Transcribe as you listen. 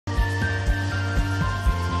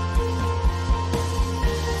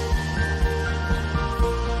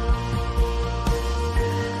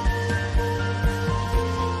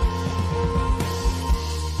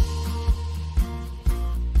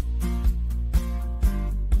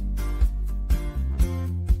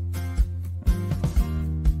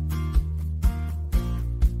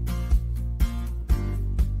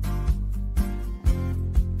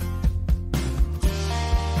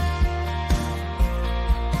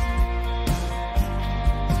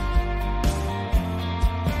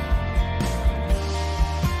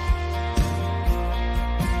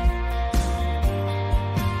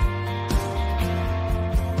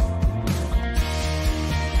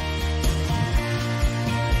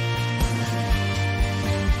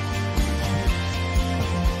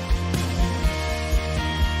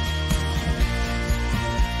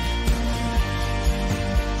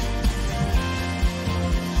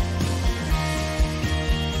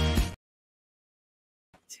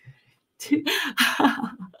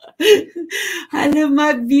Hello,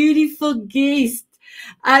 my beautiful guest.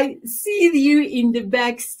 I see you in the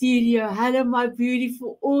back studio. Hello, my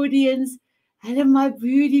beautiful audience. Hello, my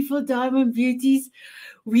beautiful diamond beauties.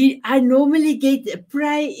 I normally get a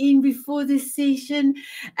prayer in before the session,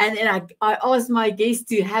 and then I ask my guests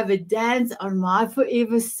to have a dance on my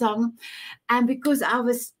forever song. And because I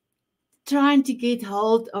was trying to get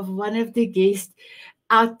hold of one of the guests,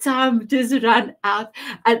 our time just ran out,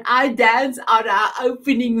 and I danced on our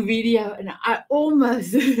opening video, and I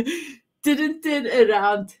almost didn't turn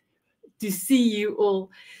around to see you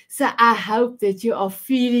all. So I hope that you are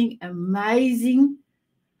feeling amazing.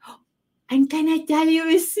 And can I tell you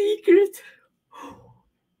a secret?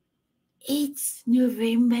 It's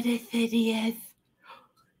November the 30th.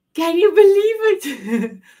 Can you believe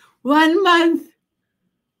it? 1 month.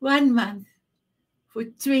 1 month for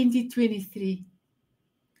 2023.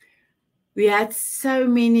 We had so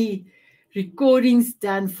many recordings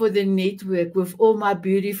done for the network with all my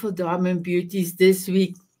beautiful diamond beauties this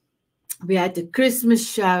week. We had a Christmas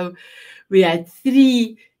show. We had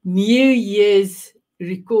 3 New Year's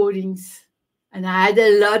recordings. And I had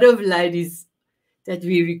a lot of ladies that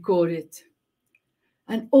we recorded.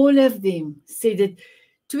 And all of them said that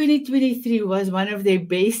 2023 was one of their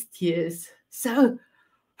best years. So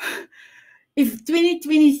if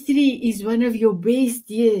 2023 is one of your best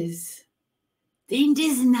years, then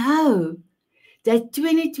just know that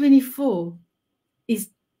 2024 is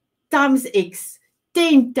times X,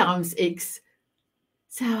 10 times X.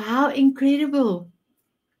 So how incredible.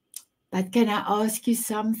 But can I ask you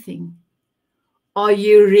something? Are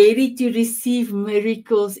you ready to receive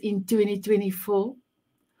miracles in 2024?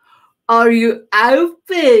 Are you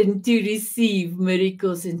open to receive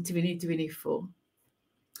miracles in 2024?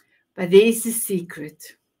 But there is a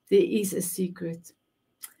secret. There is a secret.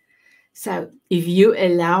 So if you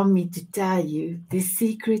allow me to tell you, the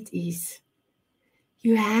secret is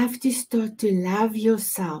you have to start to love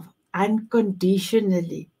yourself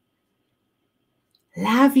unconditionally.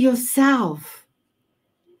 Love yourself.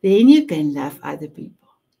 Then you can love other people.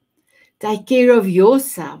 Take care of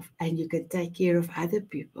yourself and you can take care of other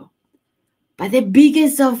people. But the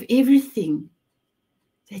biggest of everything,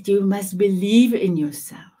 that you must believe in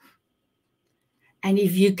yourself. And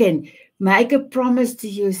if you can make a promise to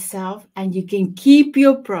yourself and you can keep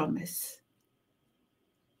your promise,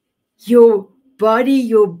 your body,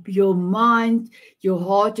 your mind, your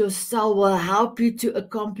heart, your soul will help you to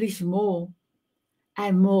accomplish more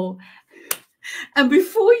and more. And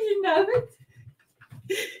before you know it,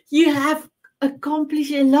 you have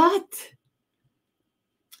accomplished a lot.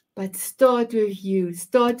 But start with you.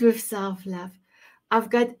 Start with self-love.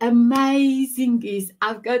 I've got amazing guests.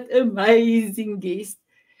 I've got amazing guests.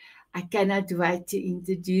 I cannot wait to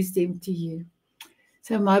introduce them to you.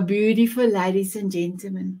 So my beautiful ladies and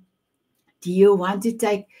gentlemen, do you want to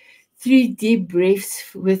take 3 deep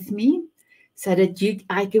breaths with me so that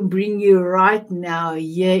I can bring you right now,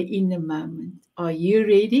 here in a moment? Are you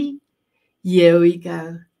ready? Here we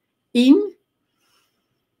go. In.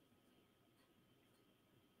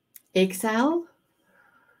 Exhale.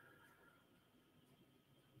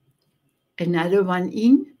 Another one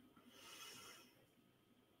in.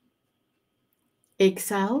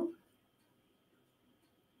 Exhale.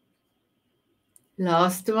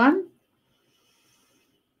 Last one.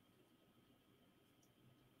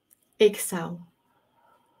 Exhale.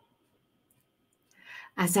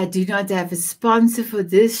 As I do not have a sponsor for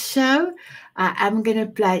this show, I am going to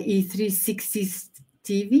play E360's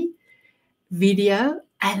TV video.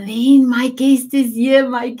 And then my guest is here.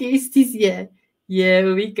 My guest is here.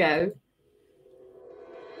 Here we go.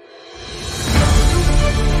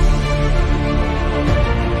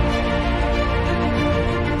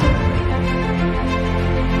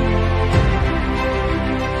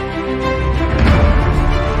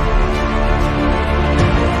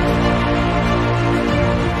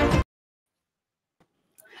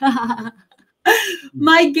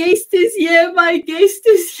 My guest is here. My guest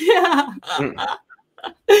is here.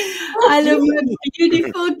 Hello, my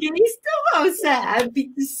beautiful guest. Oh, I'm so happy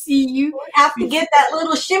to see you. Have to get that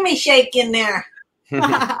little shimmy shake in there.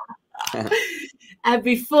 And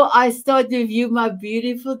before I start with you, my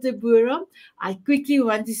beautiful Deborah, I quickly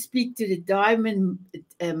want to speak to the diamond,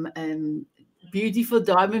 beautiful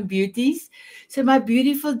diamond beauties. So my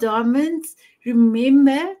beautiful diamonds,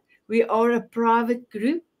 remember, we are a private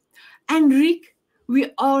group. And Rick,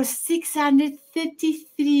 we are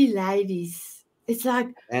 633 ladies. It's like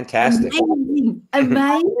fantastic.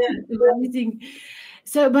 Amazing.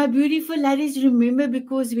 So my beautiful ladies, remember,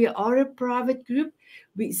 because we are a private group,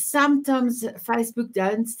 we sometimes Facebook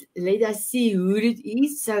don't let us see who it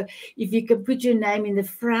is. So if you can put your name in the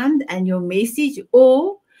front and your message,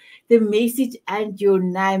 or the message and your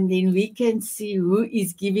name, then we can see who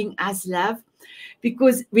is giving us love.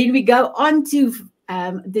 Because when we go on to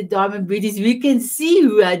the diamond beauties, we can see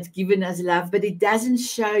who has given us love, but it doesn't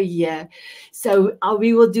show here. So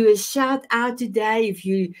we will do a shout out today if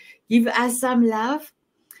you give us some love.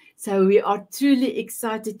 So we are truly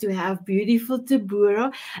excited to have beautiful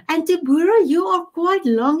Tabura. And Tabura, you are quite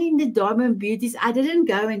long in the diamond beauties. I didn't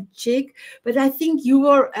go and check, but I think you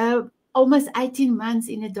were almost 18 months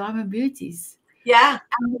in the diamond beauties. Yeah,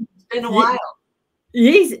 it's been a while.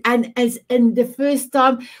 Yes, and as in the first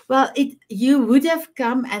time, well, you would have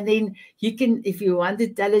come, and then you can, if you want to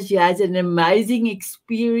tell us, you had an amazing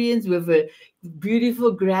experience with a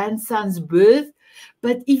beautiful grandson's birth.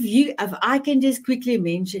 But if I can just quickly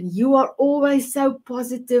mention, you are always so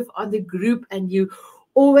positive on the group, and you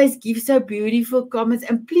always give so beautiful comments.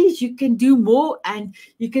 And please, you can do more, and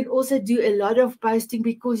you can also do a lot of posting,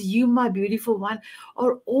 because you, my beautiful one,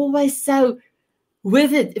 are always so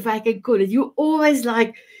with it, if I can call it. You always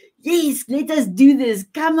like, yes, let us do this.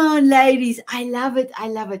 Come on, ladies. I love it. I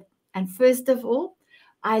love it. And first of all,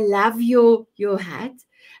 I love your hat.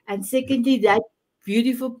 And secondly, that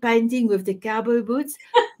beautiful painting with the cowboy boots.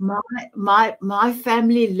 My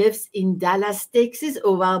family lives in Dallas, Texas,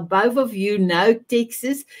 or well, both of you know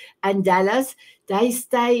Texas and Dallas.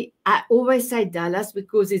 I always say Dallas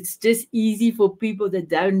because it's just easy for people that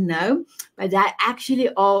don't know, but they actually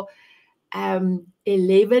are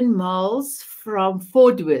 11 miles from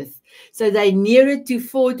Fort Worth. So they're nearer to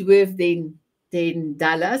Fort Worth than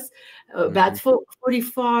Dallas, about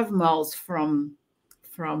 45 miles from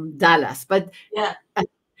Dallas. But yeah,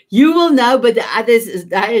 you will know, but the others is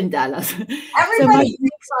there in Dallas. Everybody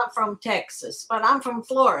thinks I'm from Texas, but I'm from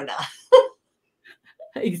Florida.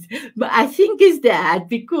 But I think it's that,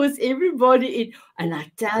 because everybody and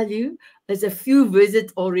I tell you, there's a few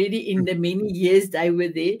visits already in the many years they were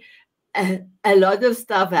there. A lot of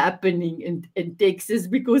stuff happening in Texas,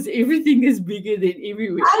 because everything is bigger than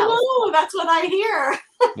everywhere else. I know, that's what I hear.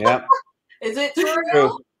 Yeah. Is it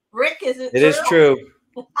true? Rick, is it true? It is true.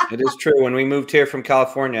 It is true. When we moved here from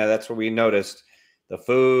California, that's what we noticed. The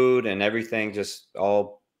food and everything just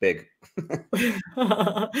all big.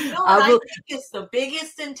 I think is the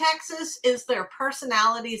biggest in Texas is their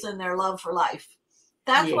personalities and their love for life.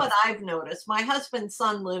 That's what I've noticed. My husband's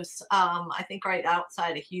son lives, I think, right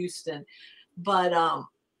outside of Houston, but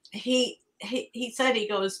he said, he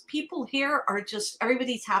goes, people here are just,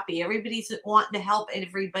 everybody's happy. Everybody's wanting to help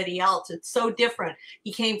everybody else. It's so different.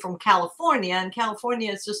 He came from California, and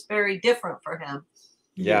California is just very different for him.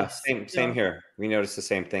 Yeah, same here. We noticed the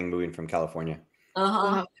same thing moving from California.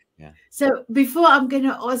 Wow. Yeah. So before I'm going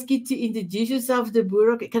to ask you to introduce yourself,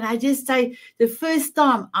 Deborah, can I just say the first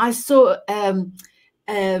time I saw,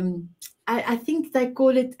 I think they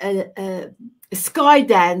call it a sky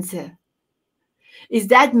dancer. Is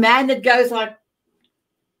that man that goes like?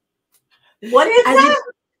 What is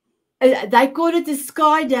that? They call it a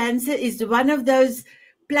sky dancer. Is one of those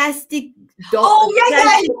plastic dolls.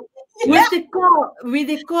 Oh with the car, with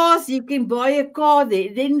the cars, you can buy a car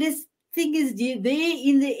there. Then this thing is there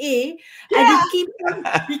in the air, and he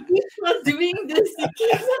keeps on doing this.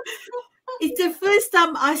 It's the first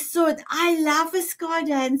time I saw it. I love a sky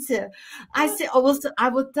dancer. I say, I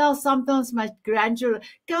will tell sometimes my grandchildren,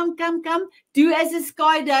 come, do as a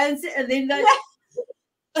sky dancer, and then they.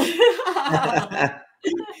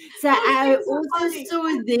 So I also saw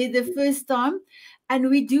it there the first time. And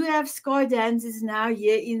we do have sky dancers now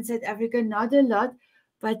here in South Africa, not a lot,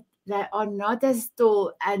 but they are not as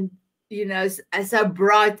tall and, as so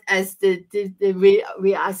bright as the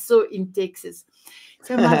way I saw in Texas.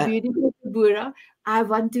 So my beautiful Deborah, I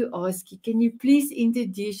want to ask you, can you please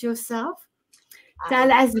introduce yourself?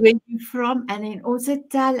 Tell us where you're from, and then also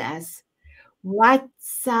tell us what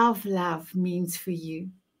self-love means for you.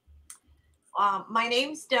 My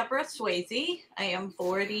name's Deborah Swayze. I am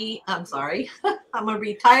 40. I'm sorry. I'm a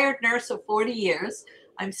retired nurse of 40 years.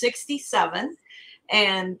 I'm 67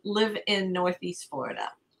 and live in Northeast Florida.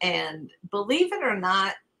 And believe it or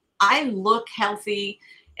not, I look healthy,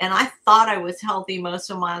 and I thought I was healthy most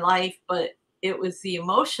of my life, but it was the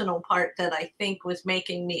emotional part that I think was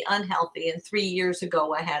making me unhealthy. And 3 years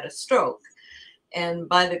ago, I had a stroke. And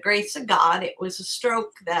by the grace of God, it was a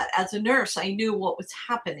stroke that as a nurse, I knew what was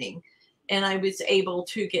happening. And I was able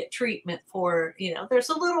to get treatment for, there's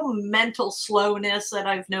a little mental slowness that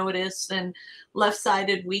I've noticed and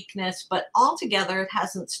left-sided weakness, but altogether it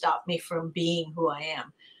hasn't stopped me from being who I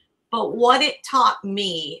am. But what it taught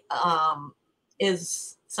me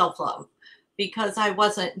is self-love, because I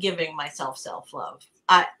wasn't giving myself self-love.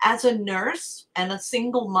 As a nurse and a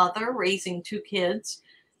single mother raising 2 kids,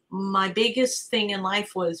 my biggest thing in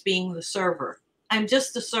life was being the server. I'm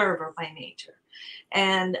just a server by nature.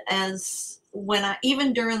 And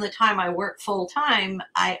even during the time I worked full time,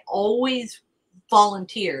 I always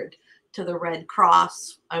volunteered to the Red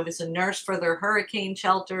Cross. I was a nurse for their hurricane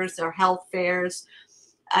shelters, their health fairs.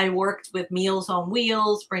 I worked with Meals on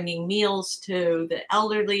Wheels, bringing meals to the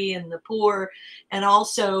elderly and the poor, and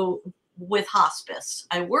also with hospice.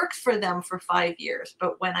 I worked for them for 5 years,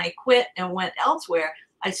 but when I quit and went elsewhere,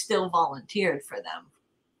 I still volunteered for them.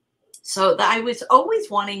 So I was always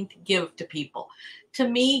wanting to give to people. To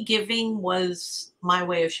me, giving was my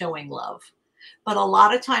way of showing love. But a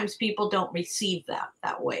lot of times people don't receive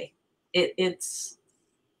that way.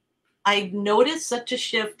 I noticed such a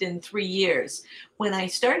shift in 3 years when I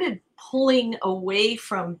started pulling away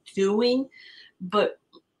from doing, but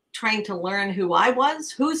trying to learn who I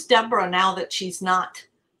was. Who's Deborah now that she's not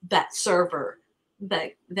that server,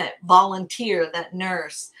 that volunteer, that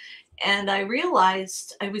nurse? And I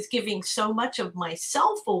realized I was giving so much of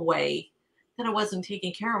myself away that I wasn't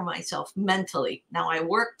taking care of myself mentally. Now I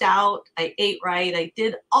worked out, I ate right, I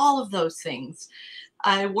did all of those things.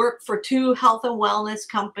 I worked for 2 health and wellness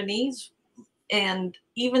companies. And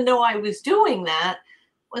even though I was doing that,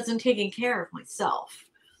 I wasn't taking care of myself.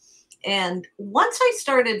 And once I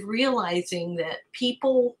started realizing that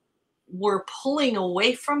people were pulling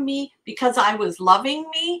away from me because I was loving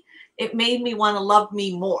me, it made me want to love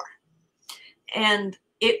me more. And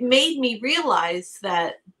it made me realize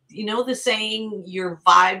that, you know, the saying, your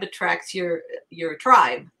vibe attracts your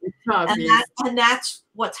tribe. And that's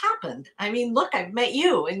what's happened. I mean, look, I've met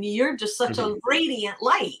you and you're just such a radiant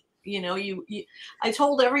light. You know, I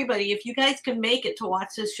told everybody, if you guys can make it to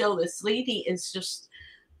watch this show, this lady is just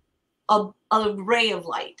a ray of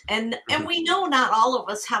light. And we know not all of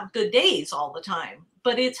us have good days all the time,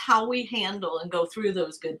 but it's how we handle and go through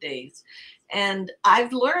those good days. And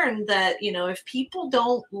I've learned that, you know, if people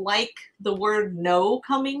don't like the word no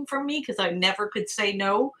coming from me, because I never could say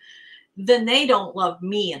no, then they don't love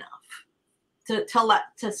me enough to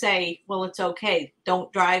say, well, it's okay.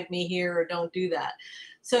 Don't drive me here or don't do that.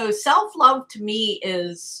 So self-love to me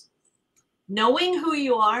is knowing who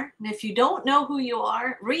you are. And if you don't know who you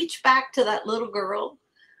are, reach back to that little girl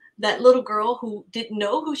who didn't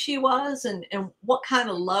know who she was and what kind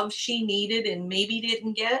of love she needed and maybe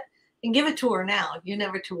didn't get, and give it to her now. You're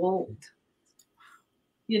never too old.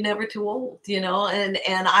 You're never too old, you know. And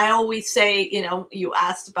I always say, you know, you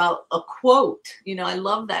asked about a quote. You know, I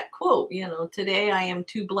love that quote. You know, today I am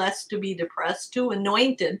too blessed to be depressed, too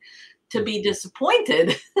anointed to be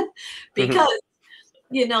disappointed, because,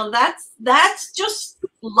 you know, that's just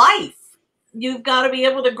life. You've got to be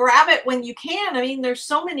able to grab it when you can. I mean, there's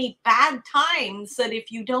so many bad times that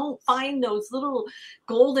if you don't find those little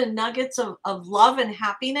golden nuggets of love and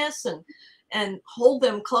happiness and hold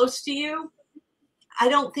them close to you, I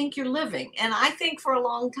don't think you're living. And I think for a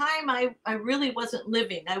long time, I really wasn't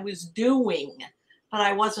living. I was doing, but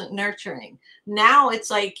I wasn't nurturing. Now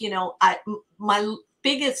it's like, you know, my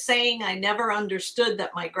biggest saying I never understood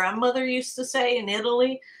that my grandmother used to say in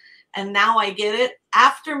Italy, and now I get it.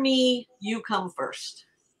 After me, you come first.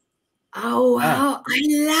 Oh, wow. I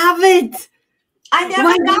love it. I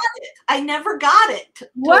never got it.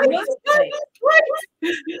 What? I love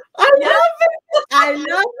it. I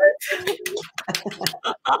love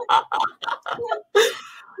it.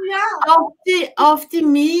 Yeah. After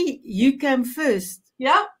me, you come first.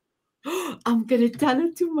 Yeah. I'm going to tell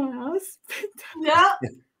it to my husband. Yeah.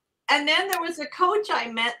 And then there was a coach I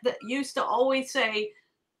met that used to always say,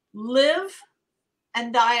 live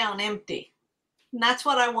and die on empty. And that's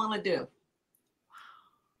what I want to do.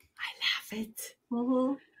 I love it.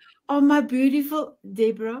 Oh, my beautiful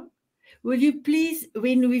Deborah, will you please,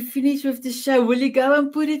 when we finish with the show, will you go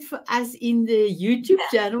and put it for us in the YouTube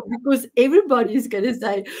channel? Because everybody is going to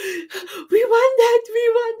say, we want that, we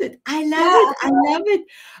want it. I love it. I love it.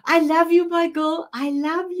 I love you, my girl. I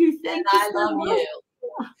love you. Thank you so much.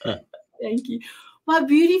 You. Thank you. My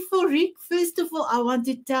beautiful Rick, first of all, I want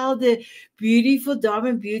to tell the beautiful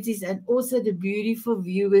Diamond Beauties and also the beautiful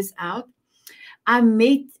viewers out. I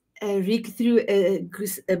met Rick through a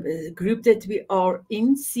group that we are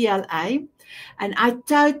in, CLA, and I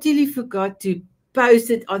totally forgot to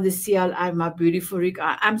post it on the CLA, my beautiful Rick.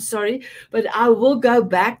 I'm sorry, but I will go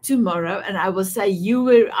back tomorrow and I will say you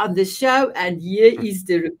were on the show and here is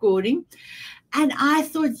the recording. And I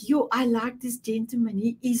thought, I like this gentleman.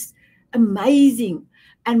 He is amazing.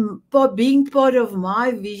 And being part of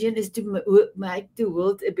my vision is to make the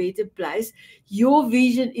world a better place. Your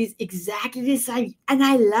vision is exactly the same. And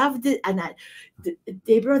I loved it. And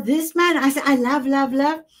Deborah, this man, I said, I love, love,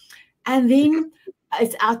 love. And then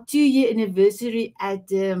it's our 2-year anniversary at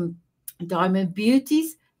Diamond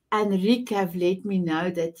Beauties. And Rick have let me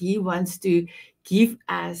know that he wants to give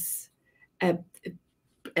us a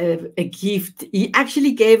gift. He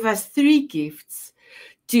actually gave us 3 gifts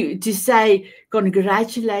to say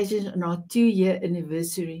congratulations on our 2-year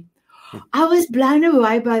anniversary. I was blown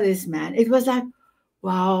away by this man. It was like,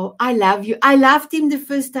 wow, I love you. I loved him the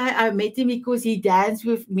first time I met him because he danced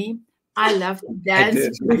with me. I loved to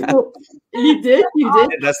dance. You did? You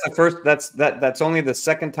did? That's the first. That's only the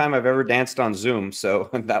second time I've ever danced on Zoom. So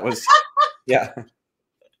that was, yeah. And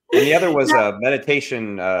the other was a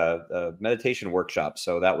meditation workshop.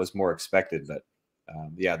 So that was more expected, but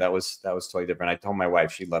yeah, that was totally different. I told my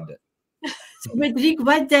wife, she loved it. But Rick,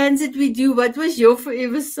 what dance did we do? What was your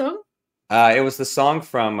forever song? It was the song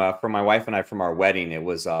from my wife and I from our wedding. It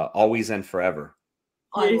was Always and Forever.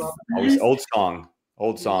 Yes. Always, old song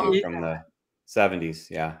from the 70s.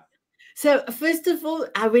 Yeah. So first of all,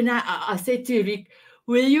 when I said to Rick,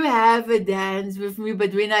 will you have a dance with me?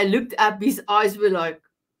 But when I looked up, his eyes were like,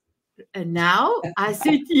 and now? I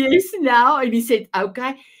said, yes, now. And he said,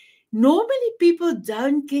 okay. Normally people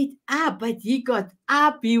don't get up, but he got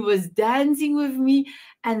up. He was dancing with me.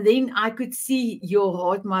 And then I could see your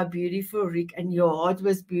heart, my beautiful Rick, and your heart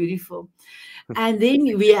was beautiful. And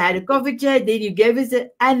then we had a coffee chat. Then you gave us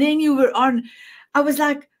and then you were on. I was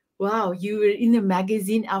like, wow, you were in a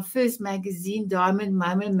magazine, our first magazine, Diamond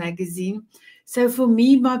Moment magazine. So for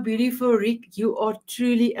me, my beautiful Rick, you are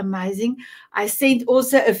truly amazing. I sent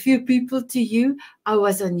also a few people to you. I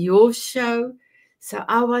was on your show. So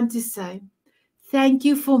I want to say thank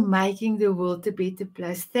you for making the world a better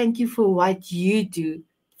place. Thank you for what you do.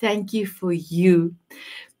 Thank you for you.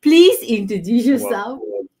 Please introduce yourself.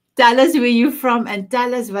 Tell us where you're from and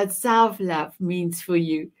tell us what self-love means for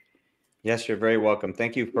you. Yes, you're very welcome.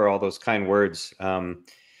 Thank you for all those kind words.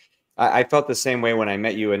 I felt the same way when I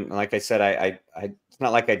met you. And like I said, it's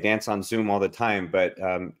not like I dance on Zoom all the time, but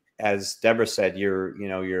as Deborah said,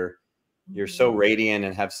 you're so radiant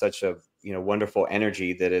and have such a, wonderful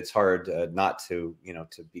energy that it's hard not to,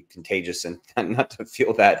 to be contagious and not to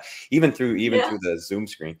feel that even through the Zoom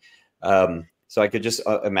screen. So I could just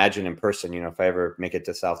imagine in person, if I ever make it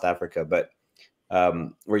to South Africa, but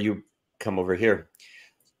where you come over here.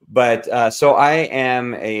 But so I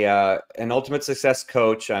am an ultimate success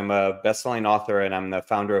coach. I'm a best-selling author, and I'm the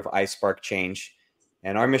founder of iSpark Change.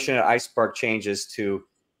 And our mission at iSpark Change is to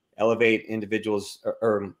elevate individuals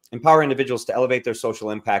or empower individuals to elevate their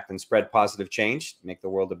social impact and spread positive change, make the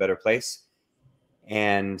world a better place.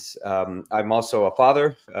 And I'm also a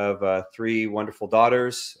father of 3 wonderful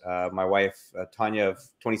daughters. My wife, Tanya, of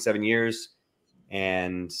 27 years,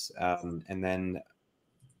 and then.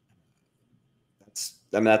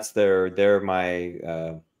 They're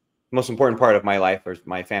my most important part of my life, or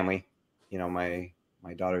my family, my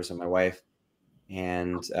daughters and my wife.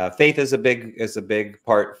 And faith is a big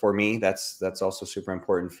part for me. That's also super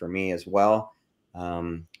important for me as well.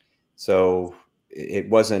 So it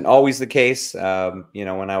wasn't always the case.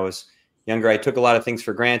 When I was younger, I took a lot of things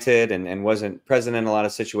for granted and wasn't present in a lot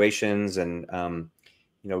of situations, and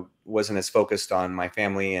wasn't as focused on my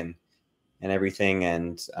family and everything.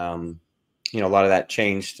 And a lot of that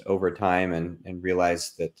changed over time, and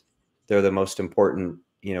realized that they're the most important,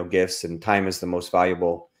 gifts, and time is the most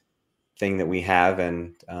valuable thing that we have.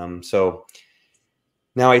 And so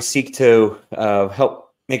now I seek to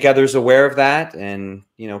help make others aware of that, and,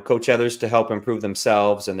 coach others to help improve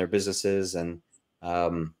themselves and their businesses, and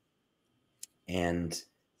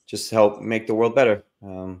just help make the world better.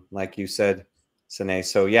 Like you said, Sanet.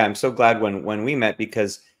 So yeah, I'm so glad when we met,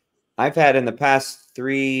 because I've had in the past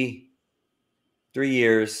 3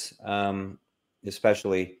 years,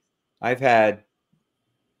 especially, I've had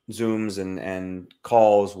Zooms and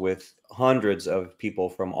calls with hundreds of people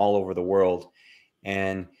from all over the world.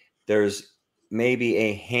 And there's maybe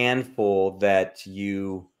a handful that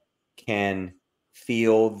you can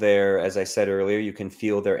feel as I said earlier, you can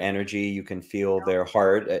feel their energy, you can feel their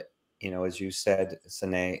heart, as you said,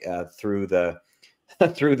 Sanet, through the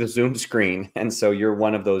Zoom screen. And so you're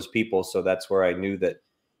one of those people. So that's where I knew that,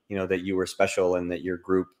 that you were special, and that your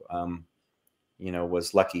group,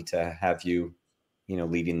 was lucky to have you,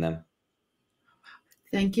 leading them.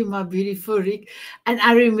 Thank you, my beautiful Rick. And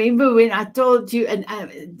I remember when I told you, and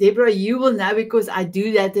Deborah, you will know, because I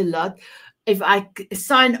do that a lot. If I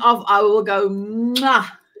sign off, I will go, mwah.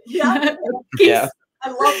 Yeah. Kiss. I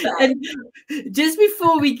love that. And just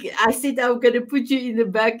before I said I'm going to put you in the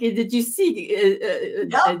back, and did you see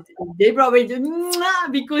Deborah went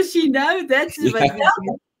 "Mwah," because she knows that's what we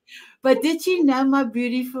do. But did you know, my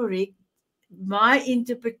beautiful Rick, my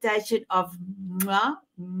interpretation of mwah,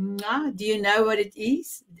 mwah, do you know what it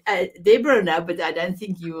is? Deborah know, but I don't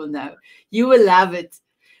think you will know. You will love it.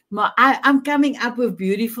 I'm coming up with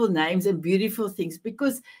beautiful names and beautiful things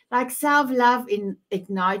because like self-love in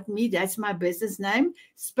Ignite Me, that's my business name,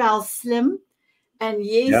 spell slim. And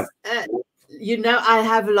yes, you know, I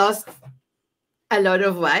have lost a lot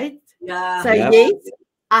of weight. Yeah. So yes,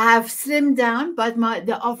 I have slimmed down, but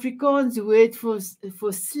the Afrikaans word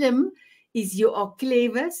for slim is you are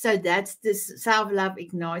clever. So that's the self-love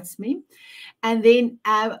ignites me. And then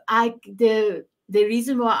the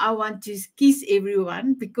reason why I want to kiss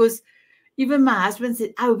everyone, because even my husband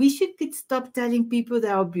said, I wish you could stop telling people they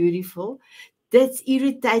are beautiful. That's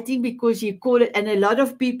irritating because you call it, and a lot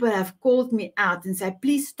of people have called me out and say,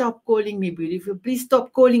 please stop calling me beautiful. Please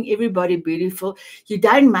stop calling everybody beautiful. You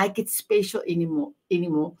don't make it special anymore.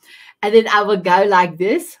 And then I will go like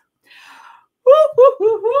this.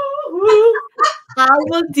 I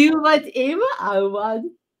will do whatever I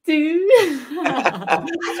want to.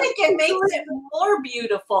 I think it makes it more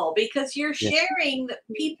beautiful because you're sharing that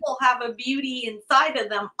people have a beauty inside of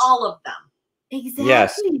them, all of them. Exactly.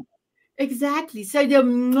 Yes. Exactly. So the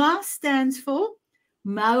MWA stands for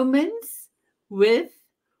Moments with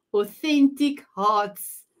Authentic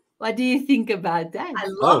Hearts. What do you think about that? I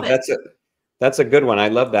love it. That's a good one. I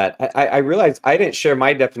love that. I realized I didn't share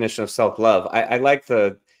my definition of self-love. I like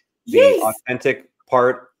the authentic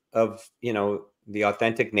part of, you know, the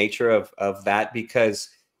authentic nature of that, because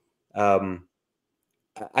I'm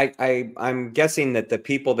guessing that the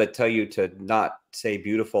people that tell you to not say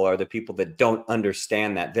beautiful are the people that don't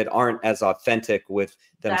understand that aren't as authentic with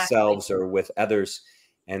themselves or with others.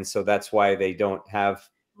 And so that's why they don't have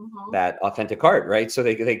that authentic heart, right? So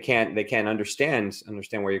they can't understand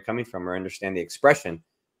where you're coming from or understand the expression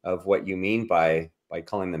of what you mean by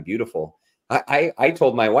calling them beautiful. I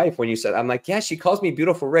told my wife when you said, I'm like, yeah, she calls me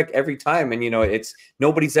beautiful Rick every time. And, you know, it's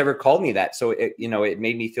nobody's ever called me that. So it, you know, it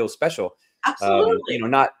made me feel special. Absolutely. You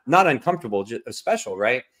know, not uncomfortable, just special,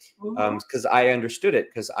 right? Because I understood it,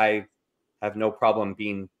 because I have no problem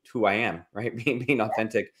being who I am, right? Being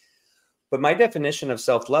authentic. But my definition of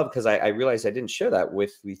self-love, because I realized I didn't share that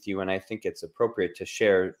with you, and I think it's appropriate to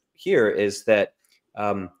share here, is that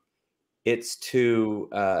it's to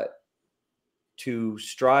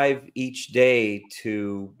strive each day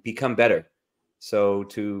to become better. So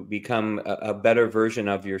to become a better version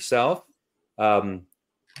of yourself.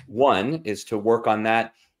 One is to work on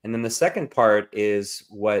that. And then the second part is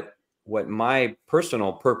what my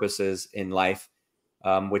personal purpose is in life,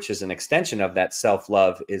 which is an extension of that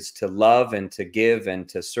self-love, is to love and to give and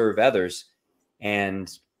to serve others. And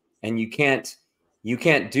you can't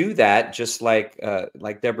do that, just like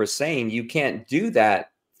Deborah's saying, you can't do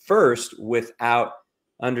that first without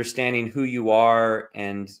understanding who you are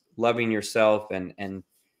and loving yourself and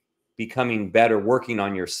becoming better, working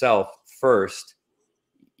on yourself first.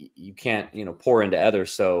 You can't, you know, pour into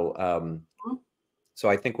others. So so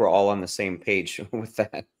I think we're all on the same page with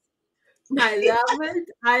that. I love it.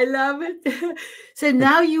 I love it. So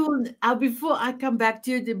now you will, before I come back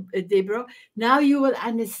to you, Deborah, now you will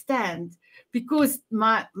understand, because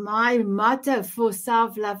my motto for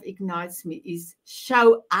self-love ignites me is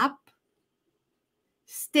show up,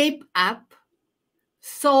 step up,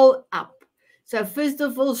 soul up. So first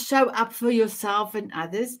of all, show up for yourself and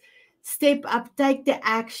others, step up, take the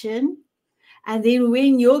action, and then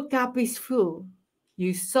when your cup is full,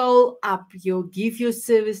 you soul up, you give your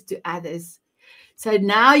service to others. So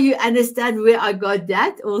now you understand where I got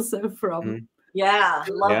that also from. Yeah,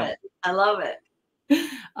 love it. I love it.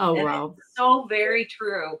 Oh, and wow. It's so very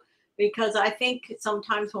true, because I think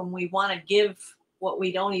sometimes when we want to give what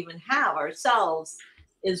we don't even have ourselves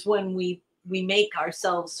is when we make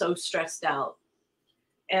ourselves so stressed out.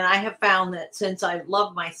 And I have found that since I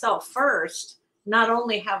love myself first, not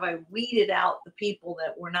only have I weeded out the people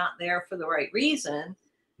that were not there for the right reason,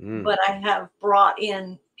 but I have brought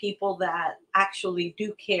in people that actually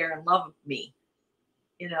do care and love me,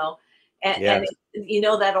 you know. And you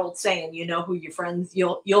know that old saying, you know who your friends,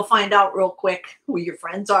 you'll find out real quick who your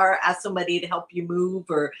friends are. Ask somebody to help you move,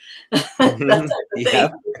 or that type of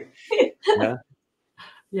thing.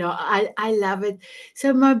 Yeah, I love it.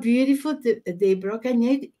 So my beautiful Deborah, can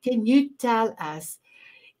you tell us,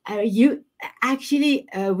 you actually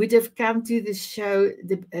would have come to the show,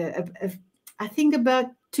 I think about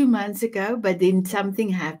 2 months ago, but then something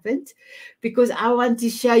happened because I want to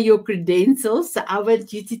show your credentials. So I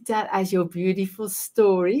want you to tell us your beautiful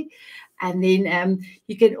story. And then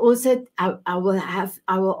you can also, I will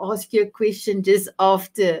ask you a question just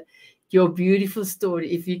after your beautiful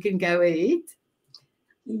story, if you can go ahead.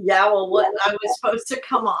 Yeah, well, what I was supposed to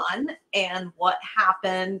come on, and what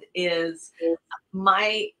happened is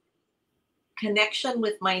my connection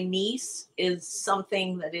with my niece is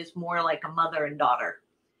something that is more like a mother and daughter.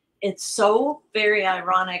 It's so very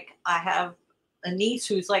ironic. I have a niece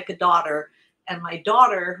who's like a daughter, and my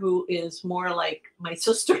daughter who is more like my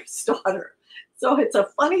sister's daughter. So it's a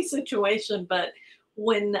funny situation. But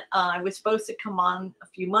when I was supposed to come on a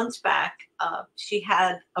few months back, she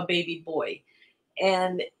had a baby boy.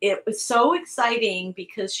 And it was so exciting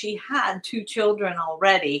because she had 2 children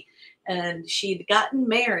already, and she'd gotten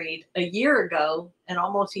married a year ago, and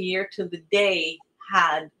almost a year to the day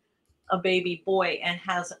had a baby boy, and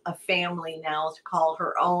has a family now to call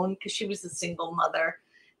her own because she was a single mother.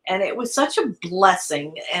 And it was such a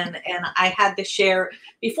blessing. And I had to share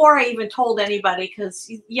before I even told anybody,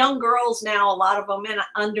 because young girls now, a lot of them, and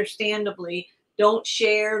understandably, don't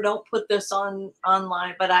share, don't put this on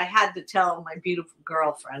online. But I had to tell my beautiful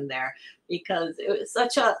girlfriend there, because it was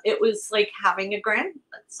it was like having a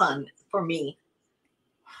grandson for me.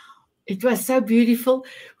 It was so beautiful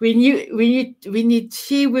when you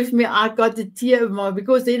share with me. I got a tear of my,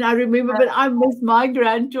 because then I remember, but I missed my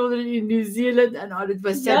grandchildren in New Zealand, and it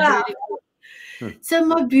was so beautiful. So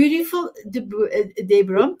my beautiful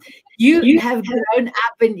Deborah, you have grown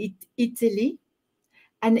up in Italy.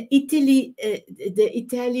 And Italy, the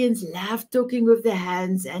Italians love talking with their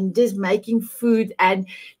hands and just making food and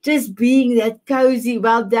just being that cozy.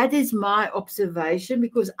 Well, that is my observation,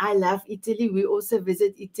 because I love Italy. We also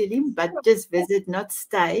visit Italy, but just visit, not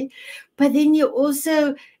stay. But then you're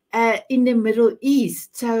also in the Middle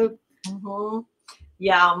East. So,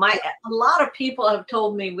 yeah, a lot of people have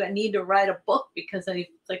told me I need to write a book because I've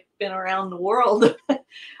been around the world.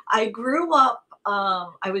 I grew up.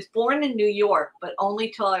 I was born in New York, but only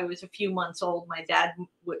till I was a few months old. My dad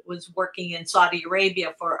was working in Saudi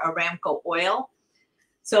Arabia for Aramco Oil.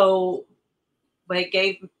 So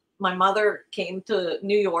my mother came to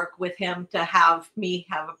New York with him to have me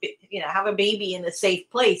have a baby in a safe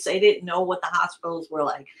place. They didn't know what the hospitals were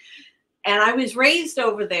like. And I was raised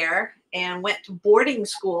over there and went to boarding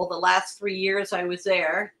school the last 3 years I was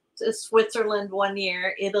there. To Switzerland 1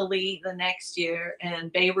 year, Italy the next year,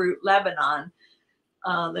 and Beirut, Lebanon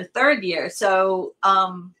the 3rd year. So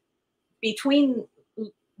between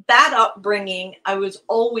that upbringing, I was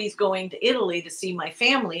always going to Italy to see my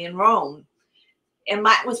family in Rome. And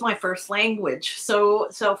that was my first language. So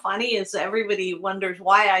funny is everybody wonders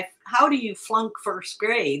how do you flunk 1st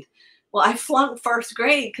grade? Well, I flunked 1st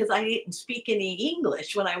grade because I didn't speak any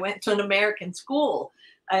English when I went to an American school.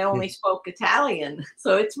 I only spoke Italian.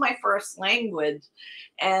 So it's my first language.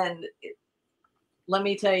 And let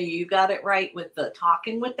me tell you, you got it right with the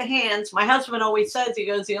talking with the hands. My husband always says, he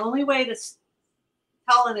goes, the only way to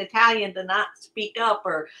tell an Italian to not speak up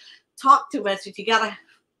or talk too much is you got to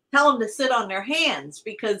tell them to sit on their hands,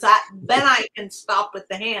 because then I can stop with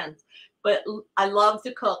the hands. But I love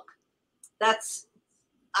to cook.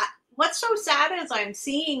 What's so sad is I'm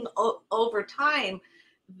seeing over time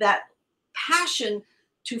that passion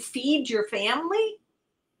to feed your family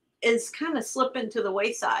is kind of slipping to the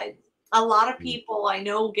wayside. A lot of people I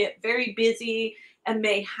know get very busy and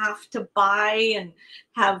may have to buy and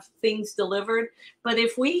have things delivered. But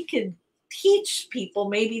if we could teach people,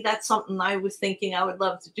 maybe that's something I was thinking I would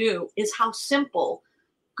love to do, is how simple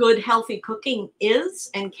good, healthy cooking is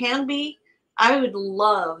and can be. I would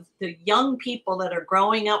love the young people that are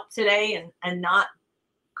growing up today and not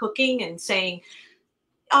cooking and saying,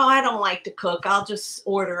 oh, I don't like to cook, I'll just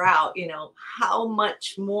order out. How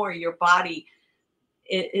much more your body,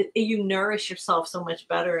 you nourish yourself so much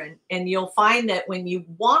better. And you'll find that when you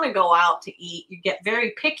want to go out to eat, you get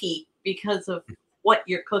very picky because of what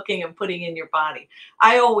you're cooking and putting in your body.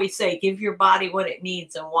 I always say, give your body what it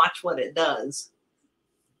needs and watch what it does.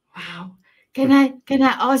 Wow. Can I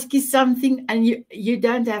ask you something? And you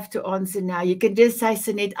don't have to answer now. You can just say,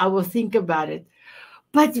 Sanet, I will think about it.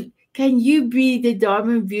 But can you be the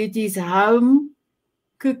Diamond Beauty's home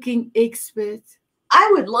cooking expert? I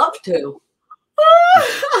would love to.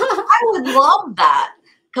 I would love that,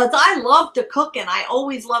 because I love to cook, and I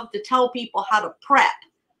always love to tell people how to prep,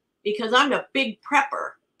 because I'm a big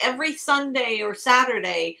prepper. Every Sunday or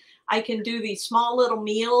Saturday, I can do these small little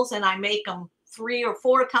meals, and I make them 3 or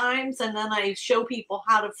 4 times, and then I show people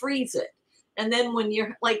how to freeze it. And then when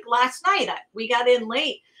you're like last night, we got in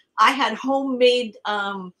late. I had homemade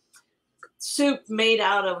soup made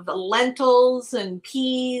out of lentils and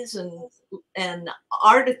peas and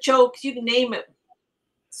artichokes, you can name it.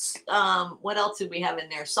 What else did we have in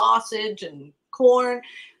there? Sausage and corn.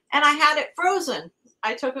 And I had it frozen.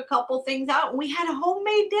 I took a couple things out and we had a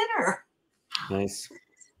homemade dinner. Nice.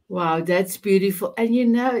 Wow, that's beautiful. And you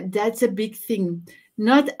know, that's a big thing.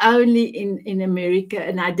 Not only in America,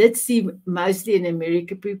 and I did see mostly in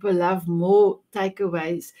America, people love more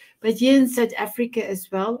takeaways, but here in South Africa as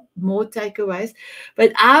well, more takeaways.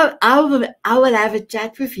 But I will have a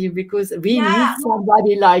chat with you because we need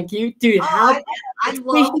somebody like you to help. I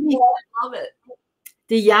love it.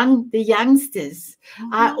 The youngsters.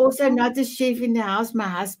 I also not a chef in the house. My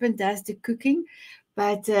husband does the cooking,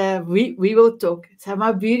 but we will talk. So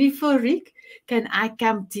my beautiful Rick, can I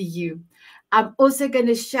come to you? I'm also going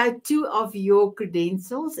to show 2 of your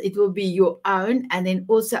credentials. It will be your own, and then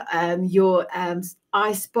also your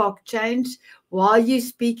iSpark change while you're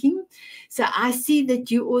speaking. So I see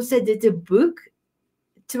that you also did a book,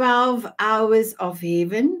 12 Hours of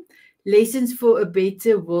Heaven, Lessons for a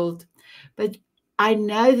Better World. But I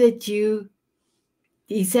know that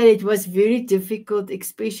he said it was very difficult,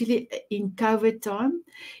 especially in COVID time.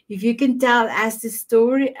 If you can tell us the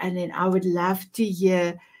story, and then I would love to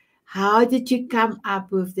hear, how did you come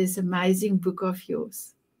up with this amazing book of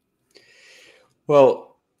yours?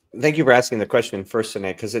 Well, thank you for asking the question first,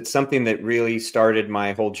 Sanet, because it's something that really started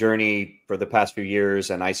my whole journey for the past few years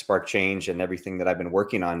and iSpark change and everything that I've been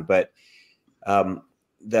working on. But the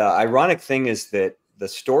ironic thing is that the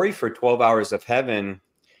story for 12 Hours of Heaven,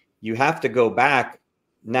 you have to go back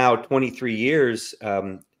now 23 years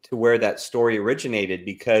to where that story originated,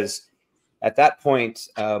 because at that point,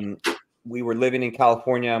 we were living in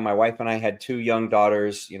California. My wife and I had 2 young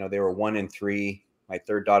daughters. You know, they were 1 and 3. My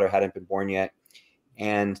 3rd daughter hadn't been born yet.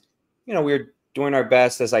 And, you know, we were doing our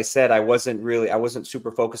best. As I said, I wasn't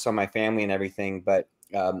super focused on my family and everything, but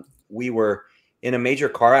we were in a major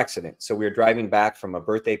car accident. So we were driving back from a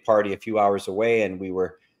birthday party a few hours away, and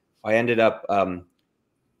I ended up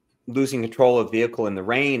losing control of the vehicle in the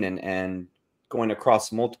rain and going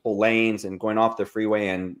across multiple lanes and going off the freeway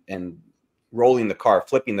and rolling the car,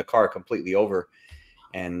 flipping the car completely over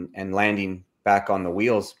and landing back on the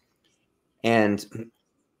wheels. And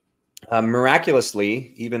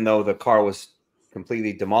miraculously, even though the car was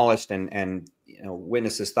completely demolished and you know,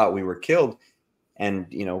 witnesses thought we were killed, and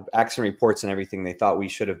you know, accident reports and everything, they thought we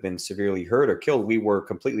should have been severely hurt or killed, we were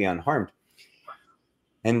completely unharmed.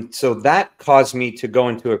 And so that caused me to go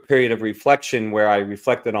into a period of reflection where I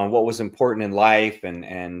reflected on what was important in life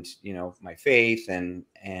and you know, my faith and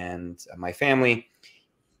my family.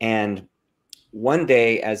 And one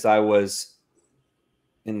day, as I was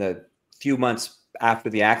in the few months after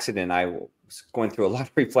the accident, I was going through a lot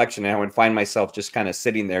of reflection, and I would find myself just kind of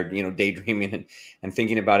sitting there, you know, daydreaming and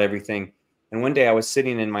thinking about everything. And one day I was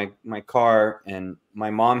sitting in my car, and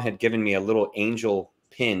my mom had given me a little angel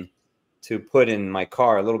pin to put in my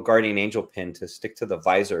car, a little guardian angel pin to stick to the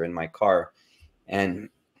visor in my car. And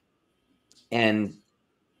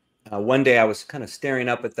one day I was kind of staring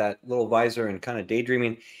up at that little visor and kind of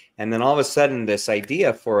daydreaming. And then all of a sudden this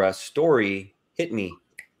idea for a story hit me.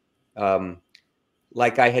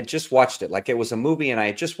 Like I had just watched it, like it was a movie and I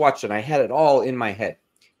had just watched it. And I had it all in my head.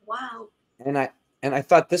 Wow. And I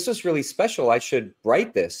thought, this was really special. I should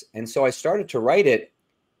write this. And so I started to write it,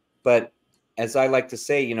 but as I like to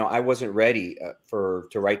say, you know, I wasn't ready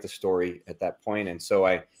to write the story at that point. And so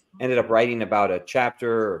I ended up writing about a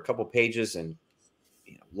chapter or a couple pages and,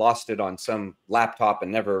 you know, lost it on some laptop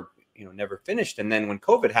and never finished. And then when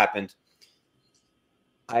COVID happened,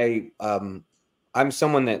 I'm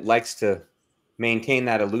someone that likes to maintain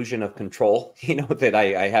that illusion of control, you know, that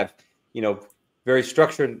I have, you know, very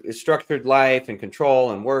structured life and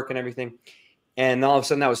control and work and everything. And all of a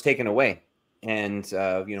sudden that was taken away. And,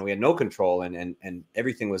 you know, we had no control and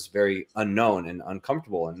everything was very unknown and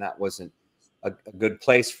uncomfortable. And that wasn't a good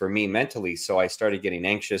place for me mentally. So I started getting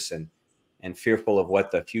anxious and fearful of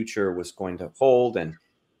what the future was going to hold. And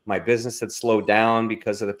my business had slowed down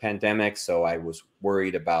because of the pandemic. So I was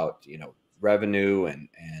worried about, you know, revenue and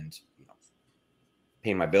you know,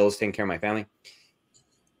 paying my bills, taking care of my family.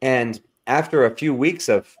 And after a few weeks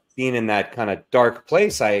of being in that kind of dark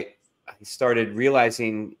place, I started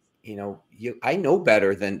realizing, you know, I know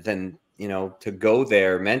better than, you know, to go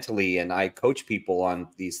there mentally. And I coach people on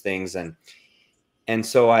these things. And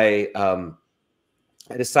so I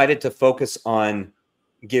decided to focus on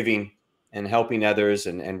giving and helping others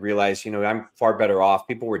and realize, you know, I'm far better off.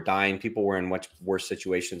 People were dying. People were in much worse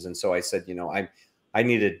situations. And so I said, you know, I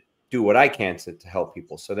need to do what I can to help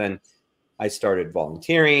people. So then I started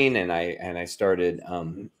volunteering and I started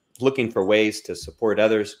looking for ways to support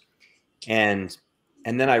others. And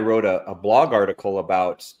then I wrote a blog article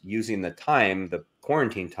about using the time, the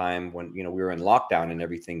quarantine time when, we were in lockdown and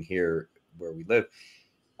everything here where we live,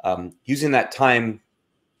 using that time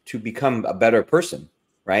to become a better person,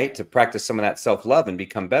 right? To practice some of that self-love and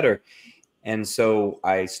become better. And so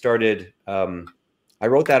I started, I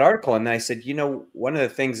wrote that article, and then I said, one of the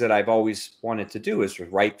things that I've always wanted to do is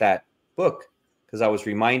write that book, because I was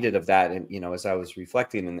reminded of that. And, as I was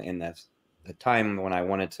reflecting in the time when I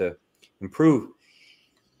wanted to improve.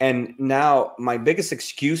 And now my biggest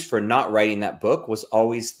excuse for not writing that book was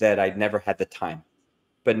always that I'd never had the time.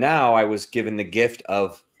 But now I was given the gift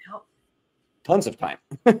of tons of time,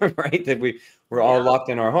 right? That we're all locked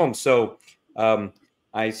in our homes. So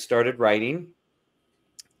I started writing,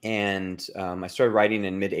 and I started writing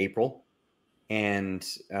in mid-April, and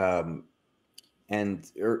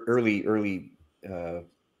early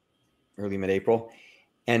mid-April.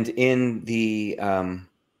 And in the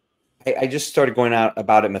I just started going out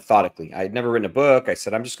about it methodically. I'd never written a book. I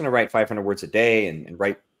said, I'm just going to write 500 words a day and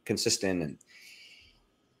write consistent.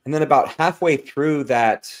 And then about halfway through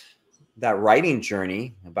that writing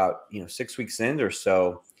journey, about 6 weeks in or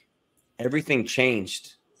so, everything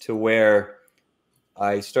changed to where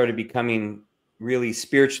I started becoming really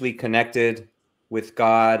spiritually connected with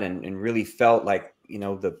God, and really felt like,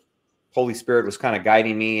 the Holy Spirit was kind of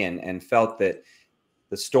guiding me, and felt that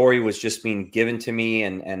the story was just being given to me,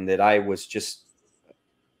 and that I was just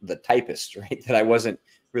the typist, right? That I wasn't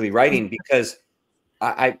really writing, because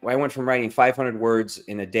I went from writing 500 words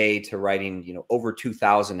in a day to writing, over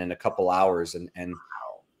 2,000 in a couple hours. And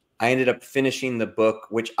I ended up finishing the book,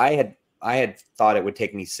 which I had thought it would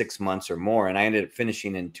take me 6 months or more. And I ended up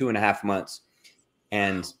finishing in 2.5 months.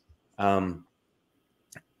 And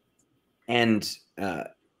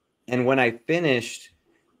when I finished,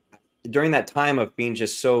 during that time of being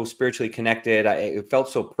just so spiritually connected, it felt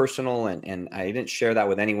so personal, and I didn't share that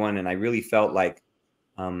with anyone. And I really felt like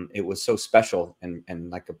it was so special, and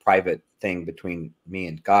like a private thing between me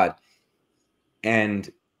and God.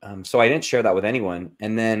 And so I didn't share that with anyone.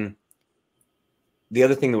 And then the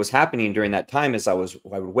other thing that was happening during that time is I would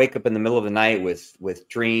wake up in the middle of the night with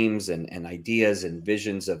dreams and ideas and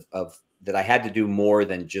visions of that I had to do more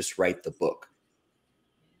than just write the book.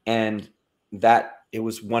 And that it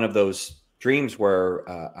was one of those dreams where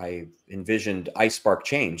I envisioned iSpark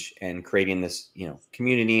Change, and creating this,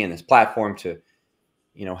 community and this platform to,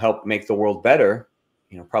 help make the world better,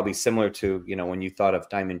 probably similar to, when you thought of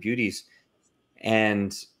Diamond Beauties.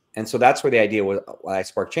 And so that's where the idea was,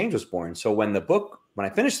 iSpark Change was born. So when I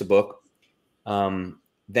finished the book,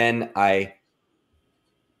 then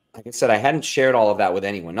like I said, I hadn't shared all of that with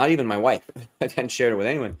anyone, not even my wife. I hadn't shared it with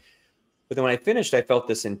anyone. But then when I finished, I felt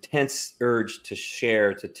this intense urge to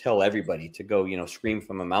share, to tell everybody, to go, scream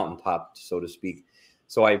from a mountaintop, so to speak.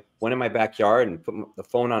 So I went in my backyard and put the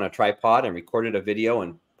phone on a tripod and recorded a video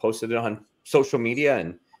and posted it on social media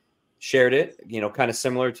and shared it, kind of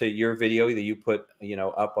similar to your video that you put,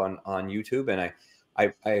 up on YouTube. And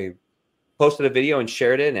I posted a video and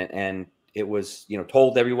shared it, and it was,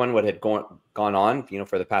 told everyone what had gone on,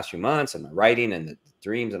 for the past few months, and my writing and the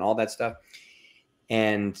dreams and all that stuff.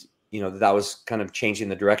 And, that was kind of changing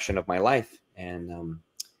the direction of my life. And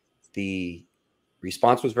the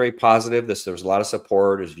response was very positive. There was a lot of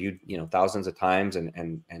support. It was viewed, thousands of times,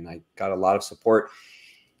 and I got a lot of support.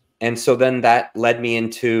 And so then that led me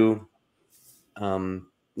into,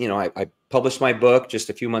 I published my book just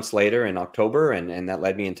a few months later in October, and that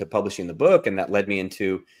led me into publishing the book, and that led me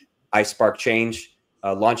into iSpark Change,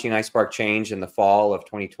 launching iSpark Change in the fall of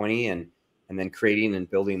 2020, and then creating and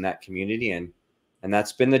building that community. And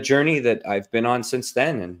that's been the journey that I've been on since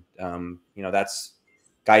then. And, that's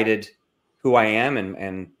guided who I am,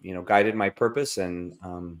 and guided my purpose, and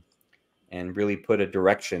really put a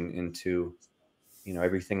direction into,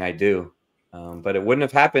 everything I do. But it wouldn't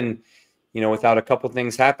have happened, without a couple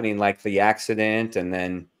things happening, like the accident, and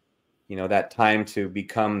then, that time to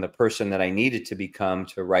become the person that I needed to become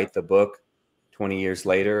to write the book 20 years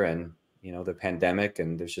later, and, the pandemic.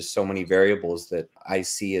 And there's just so many variables that I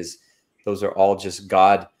see as those are all just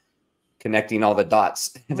God connecting all the dots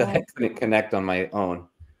that I couldn't connect on my own,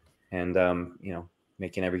 and,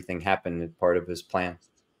 making everything happen as part of his plan.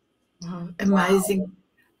 Oh, amazing. Wow.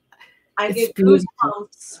 I It's get beautiful.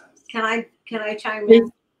 goosebumps. Can I chime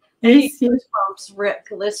in? Yes, I get goosebumps, Rick,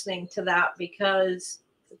 listening to that, because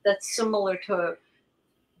that's similar to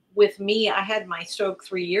with me. I had my stroke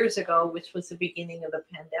 3 years ago, which was the beginning of the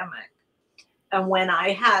pandemic. And when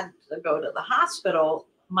I had to go to the hospital,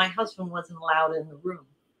 my husband wasn't allowed in the room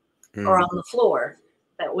or on the floor.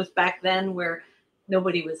 That was back then where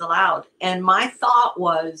nobody was allowed. And my thought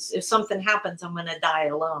was, if something happens, I'm going to die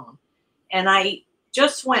alone. And I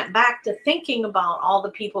just went back to thinking about all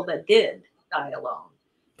the people that did die alone.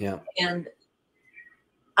 Yeah. And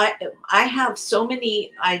I have so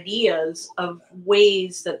many ideas of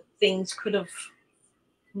ways that things could have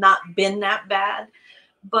not been that bad.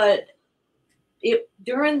 But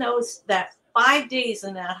during that 5 days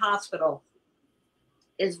in that hospital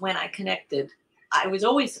is when I connected. I was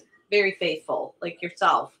always very faithful, like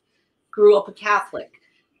yourself. Grew up a Catholic.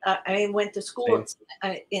 I went to school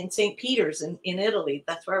in St. Peter's in Italy.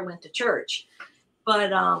 That's where I went to church. But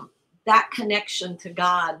that connection to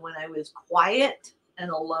God when I was quiet and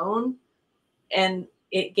alone, and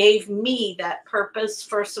it gave me that purpose.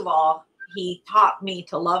 First of all, he taught me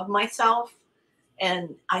to love myself.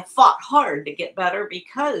 And I fought hard to get better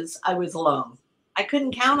because I was alone. I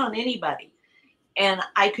couldn't count on anybody. And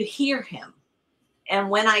I could hear him. And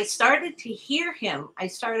when I started to hear him, I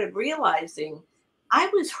started realizing I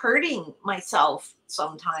was hurting myself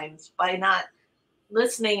sometimes by not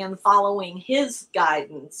listening and following his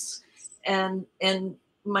guidance. And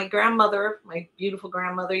my grandmother, my beautiful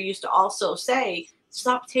grandmother, used to also say,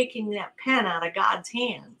 stop taking that pen out of God's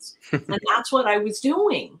hands. And that's what I was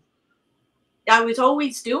doing. I was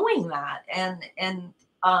always doing that. And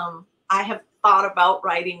I have thought about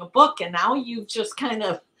writing a book, and now you've just kind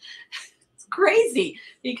of, it's crazy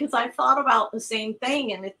because I've thought about the same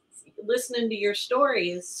thing, and listening to your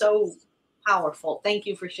story is so powerful. Thank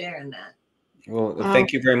you for sharing that. Well,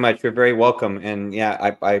 thank you very much. You're very welcome. And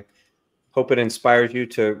yeah, I hope it inspires you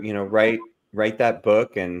to, write that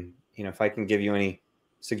book. And, if I can give you any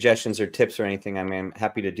suggestions or tips or anything, I'm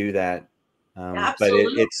happy to do that.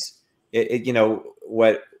 Absolutely.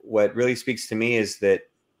 But what really speaks to me is that,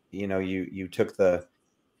 you took the,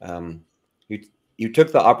 you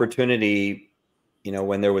took the opportunity,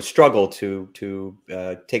 when there was struggle to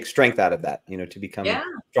take strength out of that, to become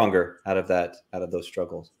stronger out of those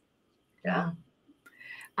struggles. Yeah.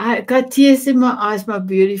 I got tears in my eyes, my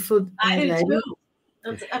beautiful I do lady.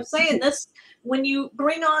 too. I'm saying this, when you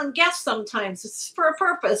bring on guests sometimes, it's for a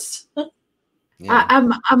purpose. Yeah.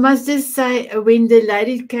 I must just say, when the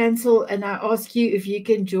lady canceled and I asked you if you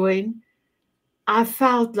can join, I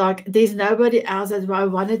felt like there's nobody else that I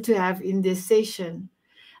wanted to have in this session.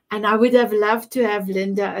 And I would have loved to have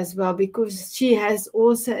Linda as well, because she has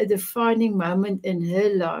also a defining moment in her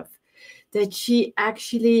life that she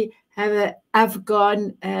actually have an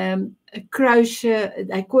Afghan a crochet.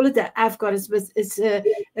 They call it the Afghan. It's a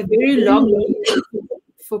very long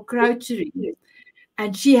for crocheting.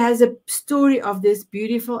 And she has a story of this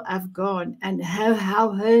beautiful Afghan and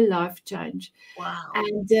how her life changed. Wow.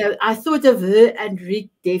 And I thought of her and Rick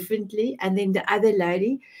definitely, and then the other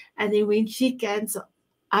lady. And then when she canceled,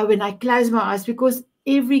 when I close my eyes, because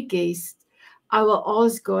every guest, I will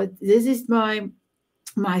ask God, this is my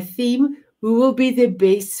theme, who will be the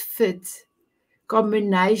best fit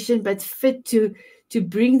combination, but fit to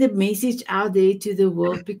bring the message out there to the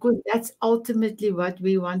world, because that's ultimately what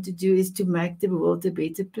we want to do, is to make the world a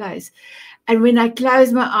better place. And when I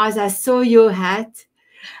closed my eyes, I saw your hat,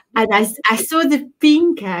 and I saw the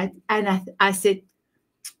pink hat, and I said,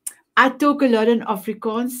 I talk a lot in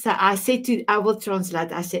Afrikaans, so I said I will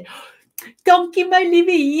translate. I said, "Dankie, my lieve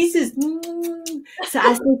Jesus." So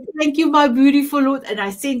I said, "Thank you, my beautiful Lord." And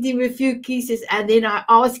I sent him a few kisses. And then I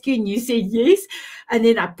asked you, and you said yes. And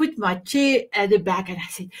then I put my chair at the back, and I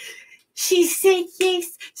said, "She said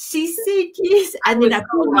yes. She said yes." And then I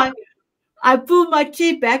pulled my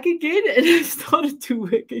chair back again, and I started to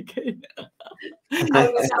work again. I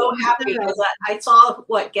was so happy because I saw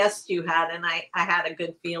what guests you had, and I had a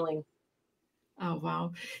good feeling. Oh,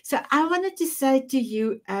 wow. So I wanted to say to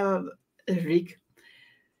you, Rick,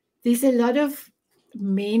 there's a lot of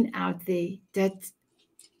men out there that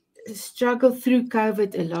struggle through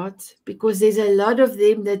COVID a lot, because there's a lot of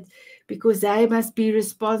them that, because they must be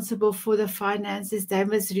responsible for the finances, they're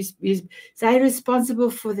responsible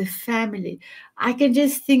for the family. I can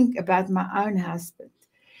just think about my own husband,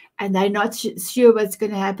 and they're not sure what's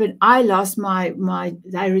going to happen. I lost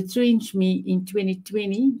they retrenched me in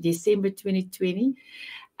 2020, December 2020.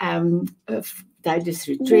 They just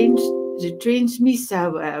retrenched me.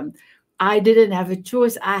 So I didn't have a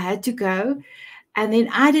choice. I had to go. And then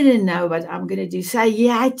I didn't know what I'm going to do. So he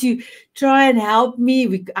had to try and help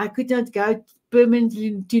me. I could not go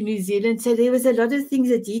permanently to New Zealand. So there was a lot of things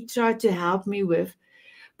that he tried to help me with.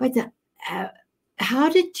 But how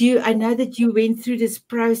did you, I know that you went through this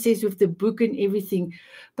process with the book and everything,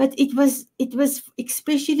 but it was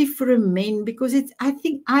especially for a man, because I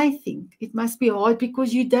think it must be hard,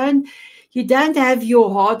 because you don't have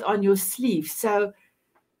your heart on your sleeve. So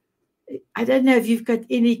I don't know if you've got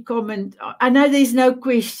any comment. I know there's no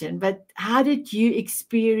question, but how did you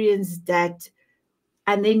experience that?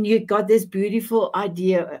 And then you got this beautiful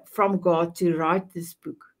idea from God to write this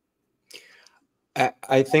book.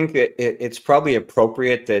 I think that it's probably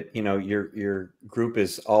appropriate that, you know, your group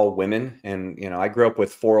is all women, and, you know, I grew up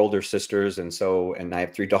with 4 older sisters, and I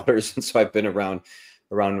have 3 daughters, and so I've been around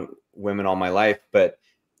women all my life. But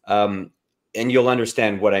and you'll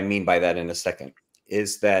understand what I mean by that in a second.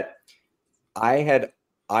 Is that I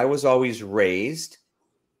was always raised,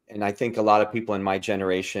 and I think a lot of people in my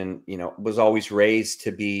generation, you know, was always raised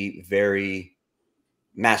to be very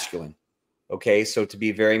masculine. Okay, so to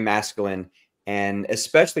be very masculine, and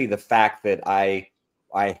especially the fact that I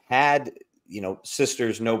had, you know,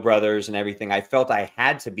 sisters, no brothers, and everything. I felt I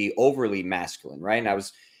had to be overly masculine, right? And I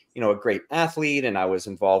was, you know, a great athlete, and I was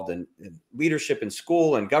involved in leadership in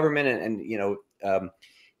school and government, and you know,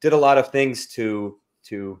 did a lot of things to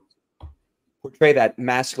portray that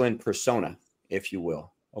masculine persona, if you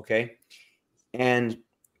will. Okay, and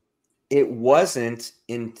it wasn't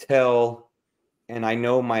until, and I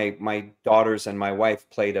know my daughters and my wife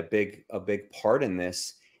played a big part in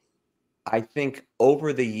this. I think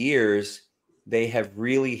over the years, they have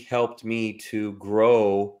really helped me to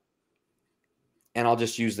grow. And I'll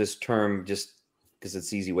just use this term just because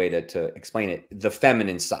it's an easy way to explain it. The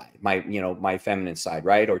feminine side, my feminine side,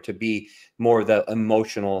 right? Or to be more the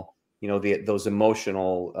emotional, you know, those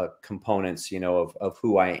emotional components, you know, of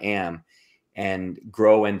who I am, and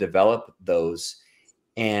grow and develop those.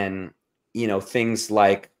 And, you know, things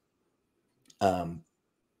like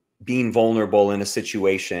being vulnerable in a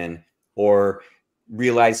situation, or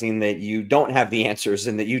realizing that you don't have the answers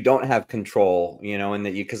and that you don't have control, you know, and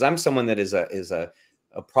that because I'm someone that is a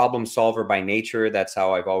problem solver by nature. That's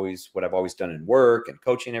how what I've always done in work and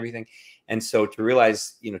coaching and everything. And so to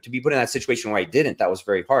realize, you know, to be put in that situation where I didn't, that was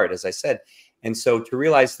very hard, as I said. And so to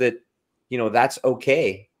realize that, you know, that's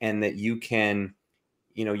okay. And that you can,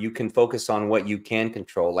 you know, you can focus on what you can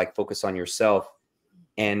control, like focus on yourself.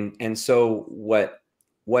 And so what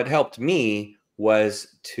helped me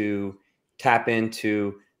was to tap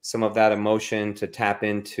into some of that emotion, to tap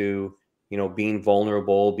into, you know, being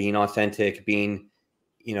vulnerable, being authentic, being,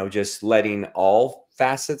 you know, just letting all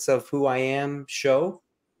facets of who I am show.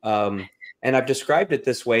 And I've described it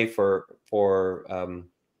this way for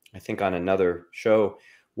I think on another show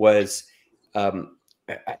was,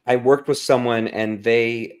 I worked with someone, and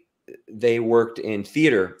they worked in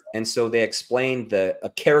theater, and so they explained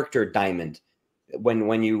a character diamond.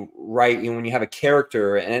 When you write, you know, when you have a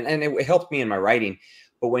character, and it helped me in my writing,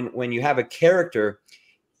 but when you have a character,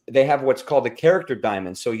 they have what's called the character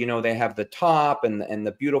diamond. So, you know, they have the top and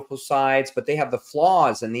the beautiful sides, but they have the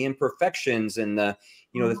flaws and the imperfections and the,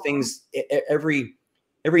 you know, the things.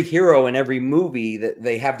 Every hero in every movie, that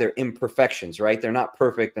they have their imperfections, right? They're not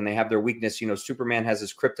perfect, and they have their weakness. You know, Superman has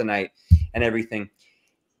his kryptonite and everything.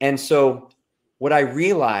 And so what I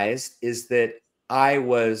realized is that I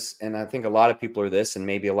was, and I think a lot of people are this, and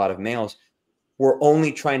maybe a lot of males, were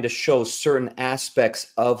only trying to show certain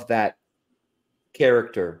aspects of that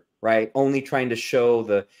character, right? Only trying to show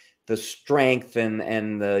the strength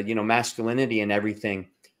and the, you know, masculinity and everything.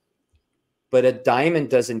 But a diamond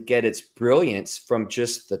doesn't get its brilliance from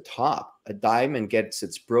just the top. A diamond gets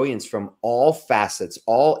its brilliance from all facets,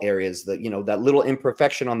 all areas. That, you know, that little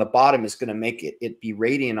imperfection on the bottom is going to make it be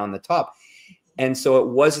radiant on the top. And so it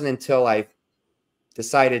wasn't until I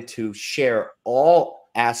decided to share all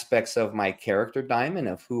aspects of my character diamond,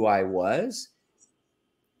 of who I was,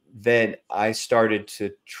 that I started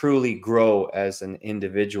to truly grow as an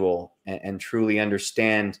individual, and truly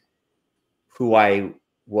understand who I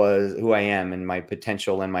was, who I am, and my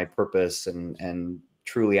potential and my purpose, and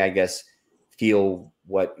truly, I guess, feel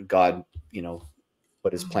what God, you know,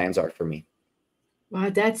 what his plans are for me. Wow,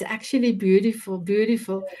 that's actually beautiful,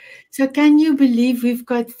 beautiful. So can you believe we've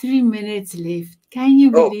got 3 minutes left? Can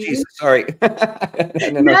you Oh, believe Jesus, it? sorry.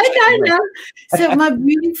 No. So my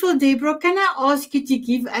beautiful Deborah, can I ask you to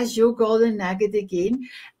give us your golden nugget again,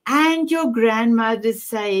 and your grandmother's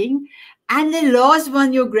saying, and the last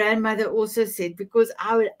one your grandmother also said, because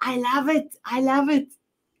I love it. I love it.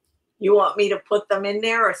 You want me to put them in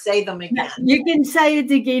there or say them again? You can say it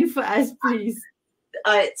again for us, please.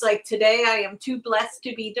 It's like, today I am too blessed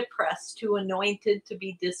to be depressed, too anointed to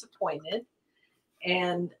be disappointed.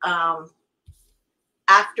 And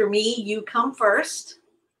after me, you come first,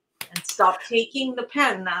 and stop taking the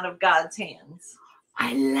pen out of God's hands.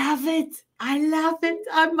 I love it. I love it.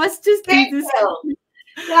 I must just do this.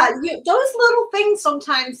 Yeah, those little things,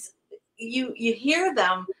 sometimes you hear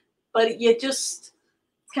them, but you just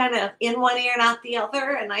kind of in one ear and out the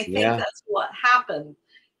other. And I think that's what happened.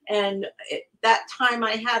 And that time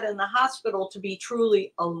I had in the hospital to be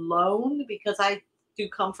truly alone, because I do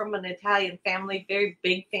come from an Italian family, very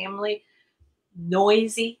big family,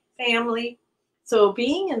 noisy family. So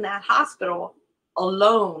being in that hospital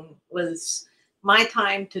alone was my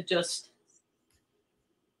time to just,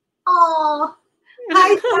 oh,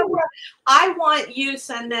 hi, Deborah. I want you,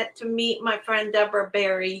 Sanet, to meet my friend Deborah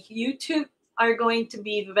Berry. You two are going to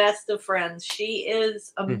be the best of friends. She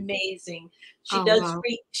is amazing.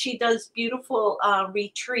 She does beautiful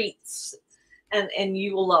retreats, and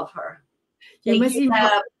you will love her. You must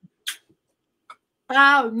invite.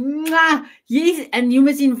 Oh, yes, and you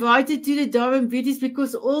must invite her to the Diamond Beauties,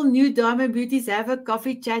 because all new Diamond Beauties have a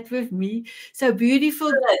coffee chat with me. So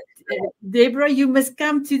beautiful, Deborah, you must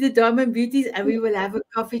come to the Diamond Beauties and we will have a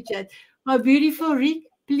coffee chat. My beautiful Rick,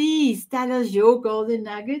 please tell us your golden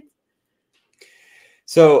nugget.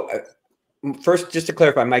 So first, just to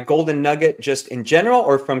clarify, my golden nugget just in general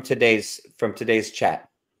or from today's chat?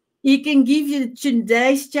 You can give you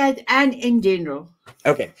today's chat and in general.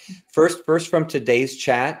 Okay. First from today's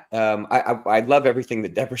chat. I love everything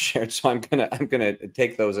that Deborah shared, so I'm gonna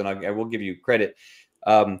take those and I will give you credit.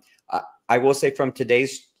 I will say from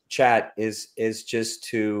today's chat is just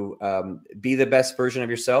to be the best version of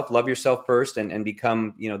yourself, love yourself first, and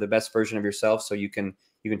become the best version of yourself, so you can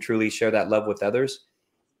truly share that love with others.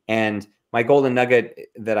 And my golden nugget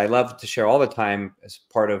that I love to share all the time as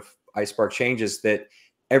part of iSpark Change is that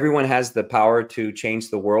everyone has the power to change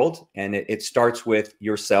the world, and it starts with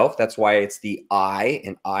yourself. That's why it's the I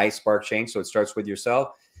in iSpark Change. So it starts with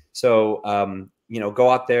yourself. So go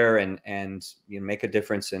out there and make a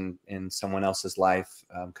difference in someone else's life,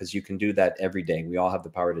 because you can do that every day. We all have the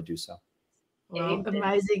power to do so. Wow,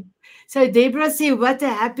 amazing. So Deborah said, what a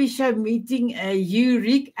happy show meeting you,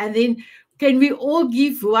 Rick. And then can we all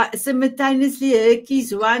give simultaneously a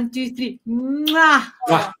kiss? 1, 2, 3. Mwah!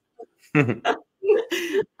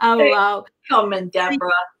 Oh, wow. Come on, Deborah.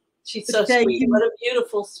 She's so sweet. What a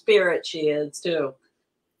beautiful spirit she is, too.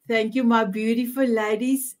 Thank you, my beautiful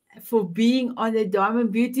ladies, for being on the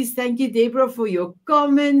Diamond Beauties. Thank you, Deborah, for your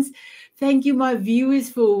comments. Thank you, my viewers,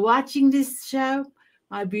 for watching this show.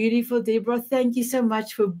 My beautiful Deborah, thank you so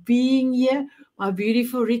much for being here. My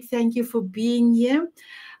beautiful Rick, thank you for being here.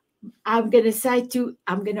 I'm going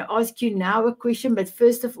to ask you now a question, but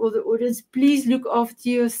first of all, the audience, please look after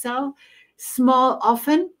yourself. Smile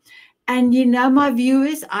often. And my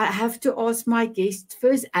viewers, I have to ask my guests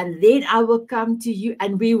first, and then I will come to you,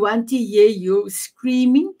 and we want to hear you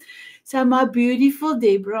screaming. So my beautiful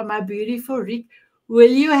Deborah, my beautiful Rick,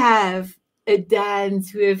 will you have a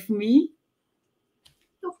dance with me?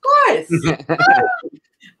 Of course.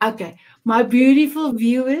 Okay. My beautiful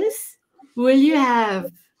viewers, will you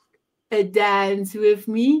have a dance with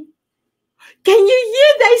me? Can you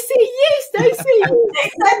hear? They say yes. They say yes. They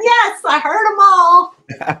said yes. I heard them all.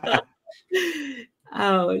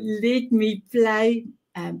 Oh, let me play.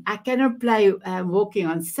 I cannot play Walking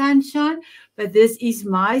on Sunshine, but this is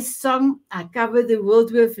my song. I cover the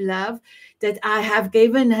world with love, that I have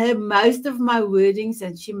given her most of my wordings,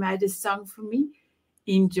 and she made a song for me.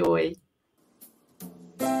 Enjoy.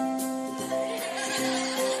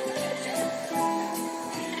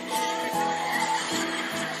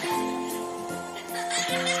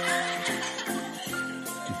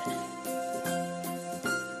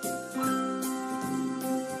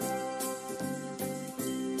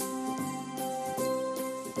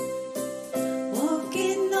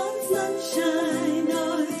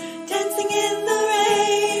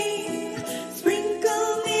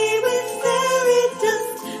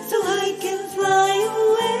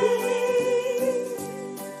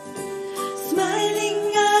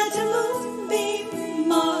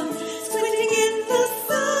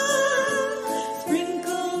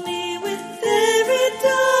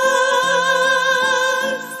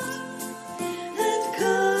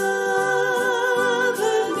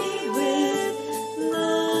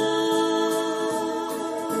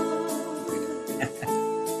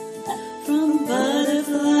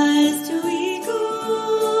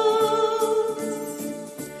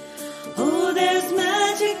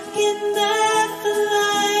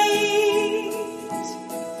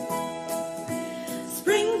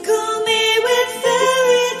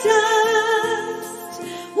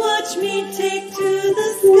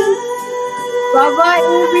 Bye-bye,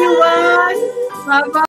 everyone. Bye-bye.